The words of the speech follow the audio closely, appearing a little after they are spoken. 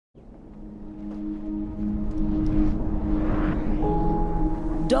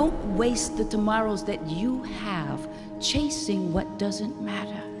Don't waste the tomorrows that you have chasing what doesn't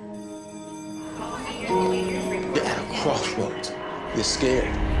matter. You're at a crossroads. You're scared,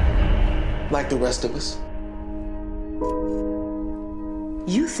 like the rest of us.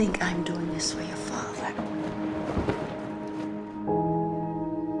 You think I'm doing this for your father?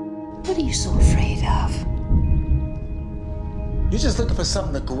 What are you so afraid of? You're just looking for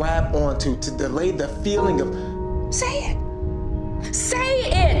something to grab onto to delay the feeling of... Say it. Say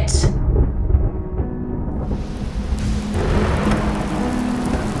it!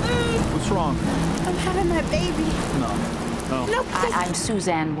 What's wrong? I'm having my baby. No. I'm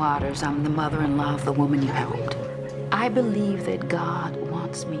Suzanne Waters. I'm the mother-in-law of the woman you helped. I believe that God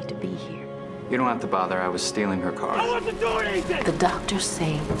wants me to be here. You don't have to bother. I was stealing her car. I wasn't doing anything! The doctors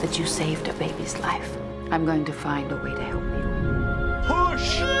say that you saved a baby's life. I'm going to find a way to help you.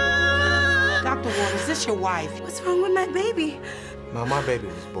 Push! Dr. Waters, this your wife. What's wrong with my baby? Mom, my baby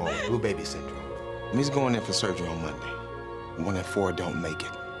was born with blue baby syndrome. And he's going in for surgery on Monday. 1 in 4 don't make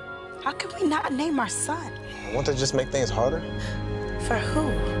it. How can we not name our son? Won't that just make things harder? For who?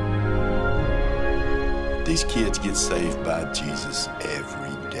 These kids get saved by Jesus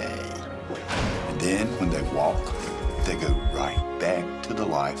every day. And then when they walk, they go right back to the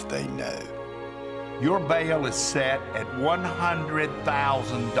life they know. Your bail is set at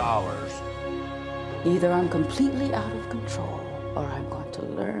 $100,000. Either I'm completely out of control, or I'm going to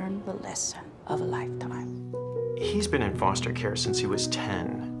learn the lesson of a lifetime. He's been in foster care since he was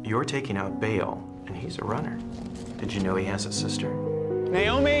 10. You're taking out bail, and he's a runner. Did you know he has a sister?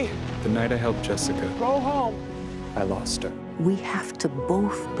 Naomi! The night I helped Jessica, Go home. I lost her. We have to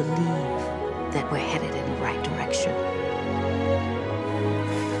both believe that we're headed in the right direction.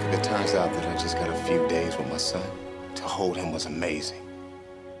 It turns out that I just got a few days with my son. To hold him was amazing.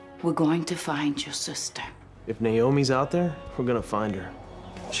 We're going to find your sister. If Naomi's out there, we're gonna find her.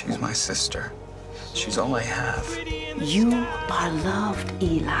 She's my sister. She's all I have. You are loved,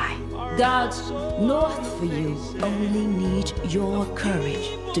 Eli. God's north for you only needs your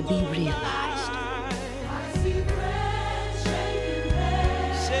courage to be realized.